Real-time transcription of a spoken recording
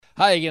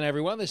Hi again,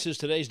 everyone. This is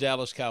today's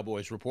Dallas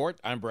Cowboys Report.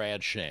 I'm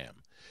Brad Sham.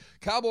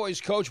 Cowboys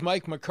coach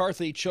Mike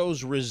McCarthy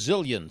chose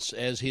resilience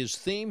as his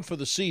theme for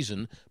the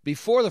season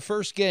before the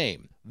first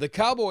game. The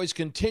Cowboys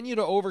continue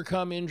to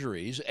overcome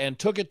injuries and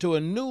took it to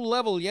a new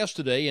level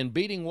yesterday in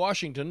beating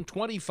Washington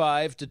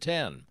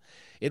 25-10.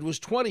 It was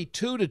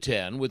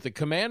 22-10 with the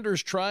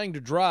Commanders trying to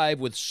drive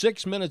with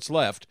 6 minutes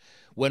left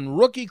when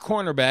rookie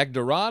cornerback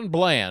Deron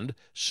Bland,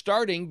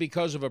 starting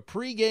because of a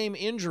pregame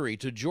injury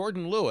to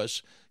Jordan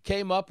Lewis,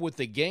 came up with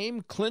the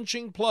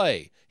game-clinching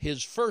play,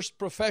 his first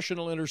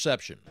professional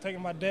interception.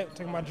 Taking my depth,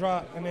 taking my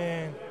drop, and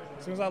then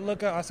as soon as I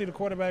look up, I see the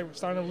quarterback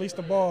starting to release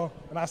the ball,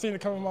 and I seen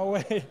it coming my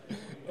way,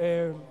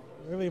 and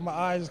really my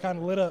eyes just kind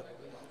of lit up,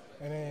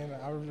 and then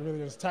I really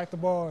just attacked the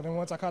ball, and then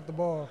once I caught the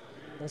ball,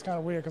 it was kind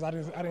of weird because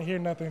I didn't hear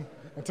nothing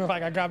until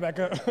I got back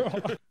up.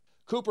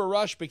 Cooper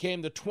Rush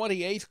became the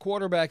 28th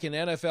quarterback in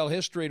NFL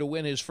history to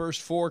win his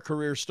first 4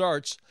 career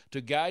starts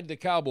to guide the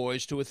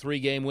Cowboys to a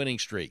 3-game winning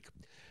streak.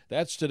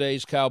 That's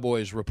today's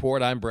Cowboys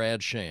Report. I'm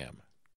Brad Sham.